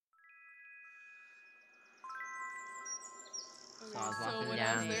So I was So walking when I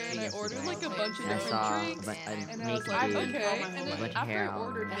down was the there and street I ordered yesterday, like a bunch of and I different saw drinks, a and I was naked like, dude okay. And with a then bunch of after hair I all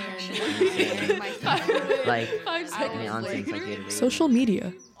ordered over one, him. Like, five put me seconds on things like later, Gatorade. Social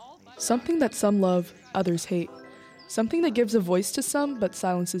media. Something that some love, others hate. Something that gives a voice to some but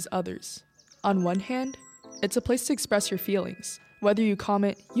silences others. On one hand, it's a place to express your feelings, whether you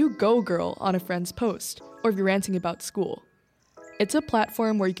comment, "You go girl," on a friend's post, or if you're ranting about school. It's a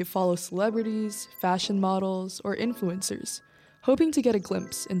platform where you can follow celebrities, fashion models, or influencers, hoping to get a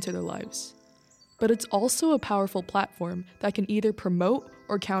glimpse into their lives. But it's also a powerful platform that can either promote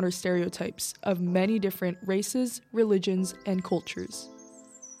or counter stereotypes of many different races, religions, and cultures.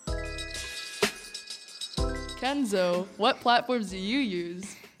 Kenzo, what platforms do you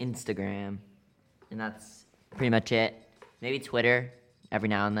use? Instagram. And that's pretty much it. Maybe Twitter every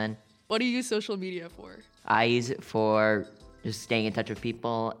now and then. What do you use social media for? I use it for just staying in touch with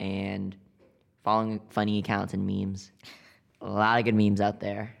people and following funny accounts and memes. A lot of good memes out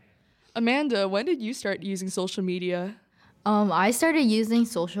there. Amanda, when did you start using social media? I started using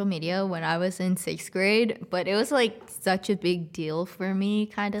social media when I was in 6th grade, but it was like such a big deal for me,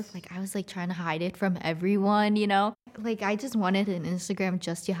 kind of like I was like trying to hide it from everyone, you know? Like I just wanted an Instagram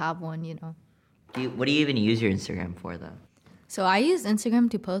just to have one, you know? What do you even use your Instagram for, though? So I use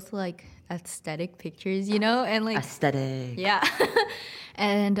Instagram to post like aesthetic pictures, you know? And like, Aesthetic. yeah.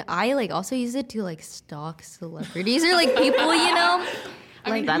 And I like also use it to like stalk celebrities or like people, you know?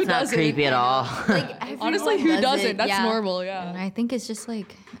 Like, That's who not doesn't? creepy at all. like Honestly, everyone who does doesn't? it, That's yeah. normal, yeah. And I think it's just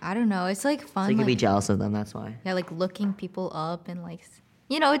like, I don't know, it's like fun. So you can like, be jealous of them, that's why. yeah, like looking people up and like,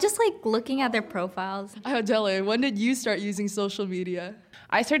 you know, just like looking at their profiles. Adele, when did you start using social media?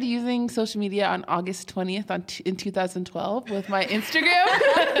 I started using social media on August 20th in 2012 with my Instagram.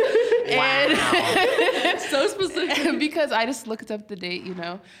 And So specific. because I just looked up the date, you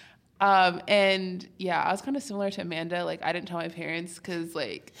know. And yeah, I was kind of similar to Amanda. Like, I didn't tell my parents because,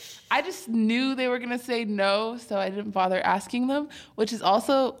 like, I just knew they were going to say no, so I didn't bother asking them, which is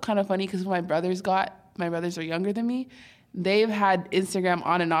also kind of funny because my brothers are younger than me. They've had Instagram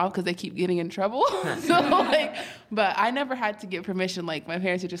on and off because they keep getting in trouble. So, like, but I never had to get permission. Like, my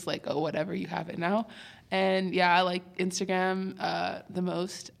parents are just like, oh, whatever, you have it now. And yeah, I like Instagram the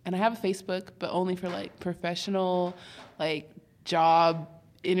most. And I have a Facebook, but only for like professional, like job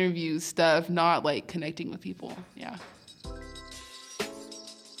interview stuff, not like connecting with people. Yeah.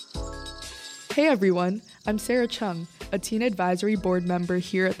 Hey everyone, I'm Sarah Chung, a teen advisory board member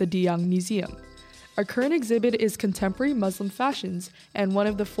here at the De Young Museum. Our current exhibit is Contemporary Muslim Fashions, and one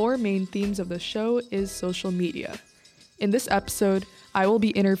of the 4 main themes of the show is social media. In this episode, I will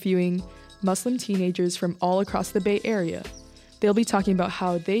be interviewing Muslim teenagers from all across the Bay Area. They'll be talking about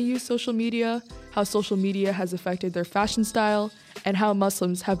how they use social media, how social media has affected their fashion style, and how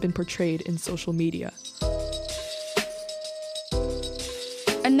Muslims have been portrayed in social media.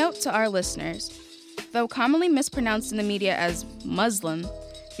 A note to our listeners. Though commonly mispronounced in the media as Muslim,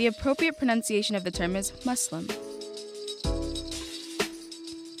 the appropriate pronunciation of the term is Muslim.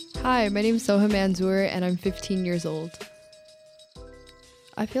 Hi, my name is Soha Manzoor and I'm 15 years old.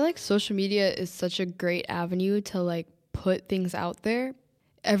 I feel like social media is such a great avenue to like put things out there.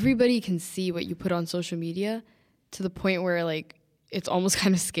 Everybody can see what you put on social media to the point where like it's almost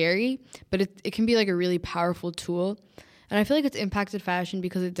kind of scary, but it can be like a really powerful tool. And I feel like it's impacted fashion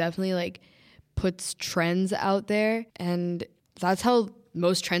because it definitely like puts trends out there, and that's how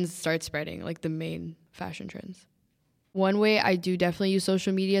most trends start spreading, like the main fashion trends. One way I do definitely use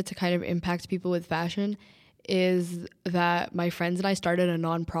social media to kind of impact people with fashion is that my friends and I started a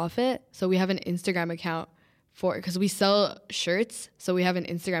nonprofit. So we have an Instagram account because we sell shirts. So we have an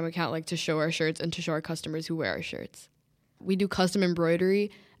Instagram account like to show our shirts and to show our customers who wear our shirts. We do custom embroidery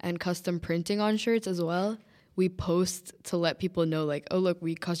and custom printing on shirts as well. We post to let people know like, oh, look,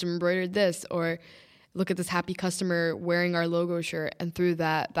 we custom embroidered this, or look at this happy customer wearing our logo shirt. And through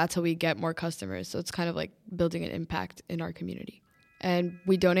that, that's how we get more customers. So it's kind of like building an impact in our community. And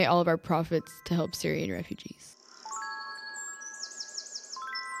we donate all of our profits to help Syrian refugees.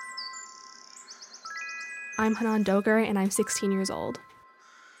 I'm Hanan Doger, and I'm 16 years old.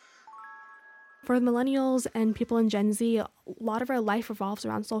 For millennials and people in Gen Z, a lot of our life revolves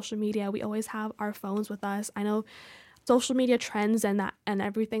around social media. We always have our phones with us. I know social media trends and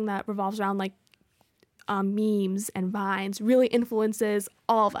everything that revolves around like memes and vines really influences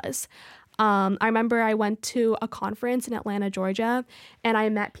all of us. I remember I went to a conference in Atlanta, Georgia, and I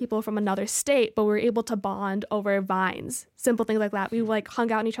met people from another state, but we were able to bond over Vines, simple things like that. We like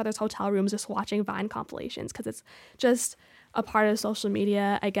hung out in each other's hotel rooms just watching Vine compilations because it's just a part of social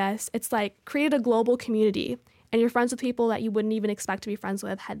media, I guess. It's like created a global community, and you're friends with people that you wouldn't even expect to be friends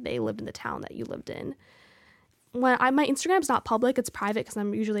with had they lived in the town that you lived in. my Instagram's not public, it's private because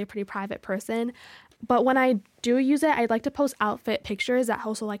I'm usually a pretty private person. But when I do use it, I'd like to post outfit pictures that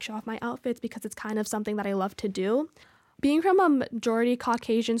also like show off my outfits because it's kind of something that I love to do. Being from a majority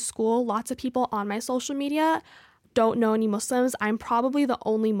Caucasian school, lots of people on my social media don't know any Muslims. I'm probably the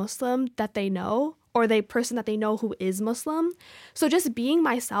only Muslim that they know, or the person that they know who is Muslim. So just being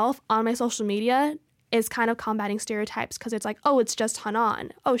myself on my social media is kind of combating stereotypes because it's like, oh, it's just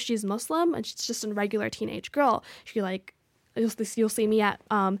Hanan. Oh, she's Muslim and she's just a regular teenage girl. She like, you'll see me at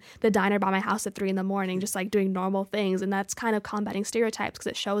the diner by my house at 3 a.m, just like doing normal things. And that's kind of combating stereotypes because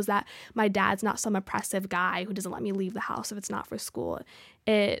it shows that my dad's not some oppressive guy who doesn't let me leave the house if it's not for school.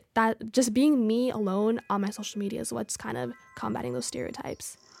 That just being me alone on my social media is what's kind of combating those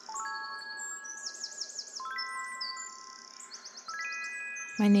stereotypes.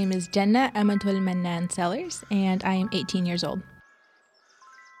 My name is Jenna Amatul Mannan Sellers, and I am 18 years old.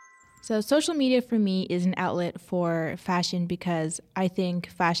 So social media for me is an outlet for fashion because I think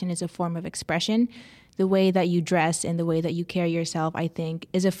fashion is a form of expression. The way that you dress and the way that you carry yourself, I think,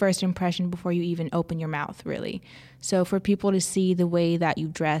 is a first impression before you even open your mouth, really. So for people to see the way that you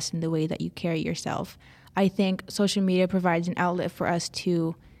dress and the way that you carry yourself, I think social media provides an outlet for us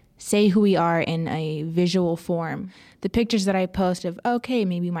to say who we are in a visual form. The pictures that I post of, okay,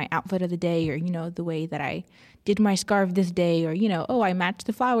 maybe my outfit of the day, or, the way that I did my scarf this day, or, oh, I matched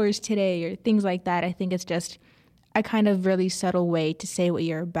the flowers today, or things like that. I think it's just a kind of really subtle way to say what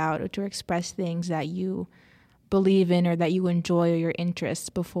you're about or to express things that you believe in or that you enjoy or your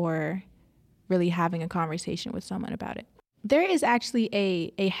interests before really having a conversation with someone about it. There is actually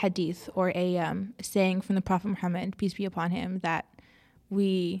a hadith or a saying from the Prophet Muhammad, peace be upon him, that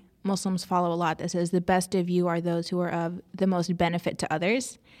we Muslims follow a lot that says the best of you are those who are of the most benefit to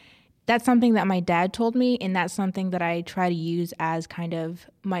others. That's something that my dad told me, and that's something that I try to use as kind of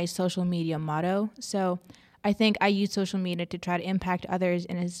my social media motto. So I think I use social media to try to impact others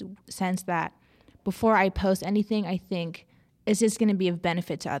in a sense that before I post anything, I think, is this going to be of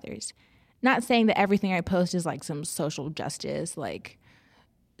benefit to others? Not saying that everything I post is like some social justice, like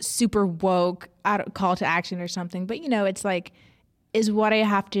super woke call to action or something, but it's like, is what I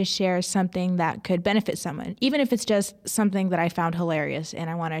have to share something that could benefit someone, even if it's just something that I found hilarious and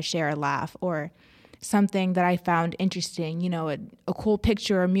I want to share a laugh, or something that I found interesting, a cool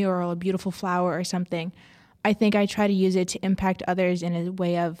picture, a mural, a beautiful flower or something. I think I try to use it to impact others in a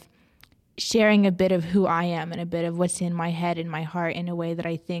way of sharing a bit of who I am and a bit of what's in my head and my heart in a way that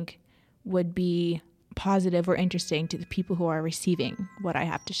I think would be positive or interesting to the people who are receiving what I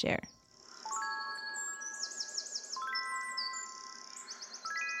have to share.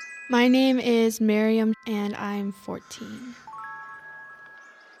 My name is Miriam, and I'm 14.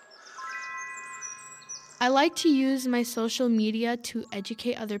 I like to use my social media to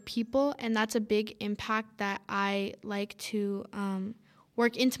educate other people, and that's a big impact that I like to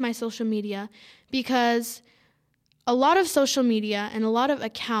work into my social media, because a lot of social media and a lot of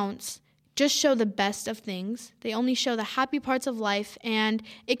accounts just show the best of things. They only show the happy parts of life, and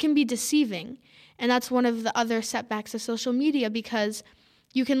it can be deceiving. And that's one of the other setbacks of social media, because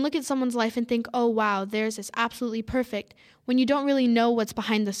you can look at someone's life and think, oh, wow, theirs is absolutely perfect, when you don't really know what's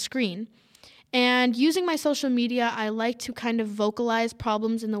behind the screen. And using my social media, I like to kind of vocalize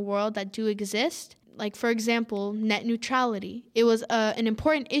problems in the world that do exist. Like, for example, net neutrality. It was an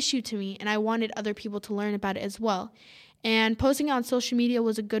important issue to me, and I wanted other people to learn about it as well. And posting on social media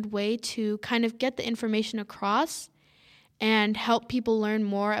was a good way to kind of get the information across and help people learn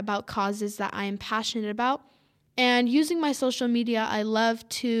more about causes that I am passionate about. And using my social media, I love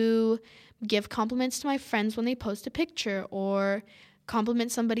to give compliments to my friends when they post a picture, or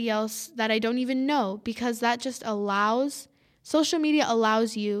compliment somebody else that I don't even know, because that just social media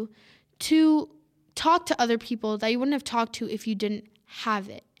allows you to talk to other people that you wouldn't have talked to if you didn't have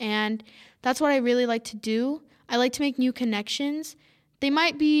it. And that's what I really like to do. I like to make new connections. They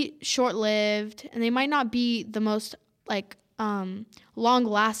might be short-lived and they might not be the most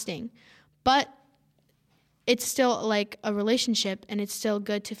long-lasting, but it's still like a relationship, and it's still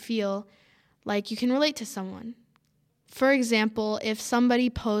good to feel like you can relate to someone. For example, if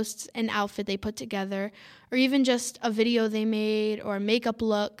somebody posts an outfit they put together, or even just a video they made or a makeup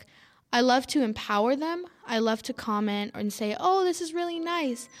look, I love to empower them. I love to comment and say, oh, this is really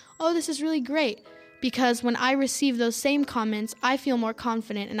nice. Oh, this is really great. Because when I receive those same comments, I feel more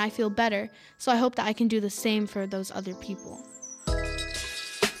confident and I feel better. So I hope that I can do the same for those other people.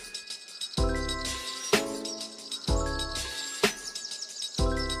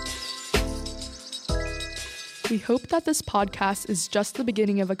 We hope that this podcast is just the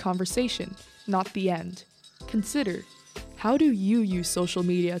beginning of a conversation, not the end. Consider, how do you use social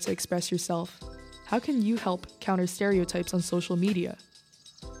media to express yourself? how can you help counter stereotypes on social media?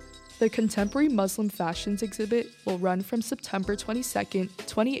 The Contemporary Muslim Fashions exhibit will run from September 22nd,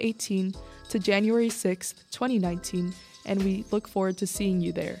 2018 to January 6th, 2019, and we look forward to seeing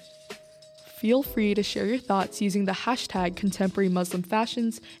you there. Feel free to share your thoughts using the hashtag Contemporary Muslim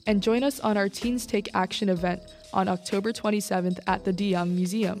Fashions and join us on our Teens Take Action event on October 27th at the De Young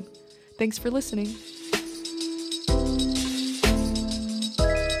Museum. Thanks for listening.